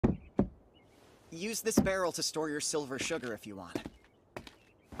use this barrel to store your silver sugar if you want.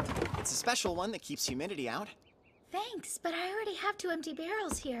 It's a special one that keeps humidity out. Thanks, but I already have 2 empty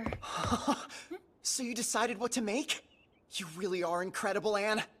barrels here. So you decided what to make? You really are incredible,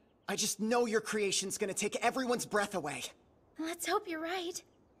 Anne. I just know your creation's gonna take everyone's breath away. Let's hope you're right.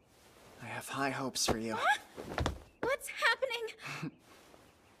 I have high hopes for you. Huh? What's happening?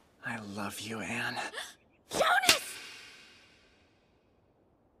 I love you, Anne. Jonas!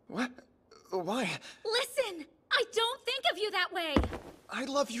 What? Why? Listen! I don't think of you that way! I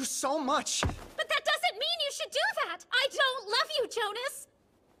love you so much! But that doesn't mean you should do that! I don't love you, Jonas!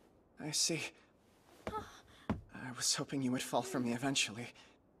 I see. I was hoping you would fall for me eventually,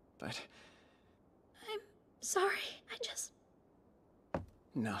 but... I'm sorry, I just...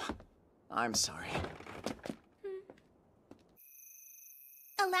 No, I'm sorry.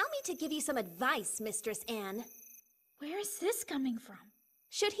 Allow me to give you some advice, Mistress Anne. Where is this coming from?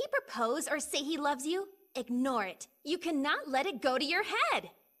 Should he propose or say he loves you, ignore it. You cannot let it go to your head.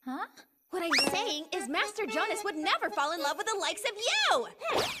 Huh? What I'm saying is Master Jonas would never fall in love with the likes of you!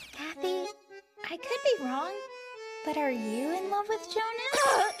 Kathy, I could be wrong, but are you in love with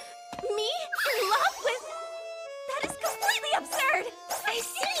Jonas? Me? In love with... That is completely absurd! I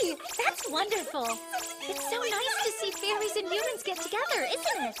see! That's wonderful! It's so nice to see fairies and humans get together,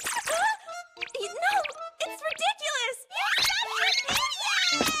 isn't it? No! It's ridiculous!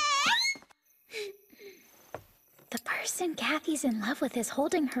 The person Kathy's in love with is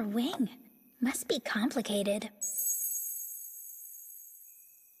holding her wing. Must be complicated.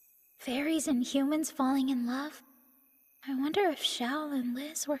 Fairies and humans falling in love? I wonder if Shao and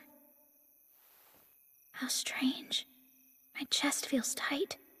Liz were... How strange. My chest feels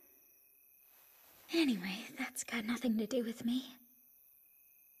tight. Anyway, that's got nothing to do with me.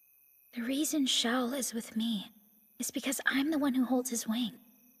 The reason Shao is with me is because I'm the one who holds his wing.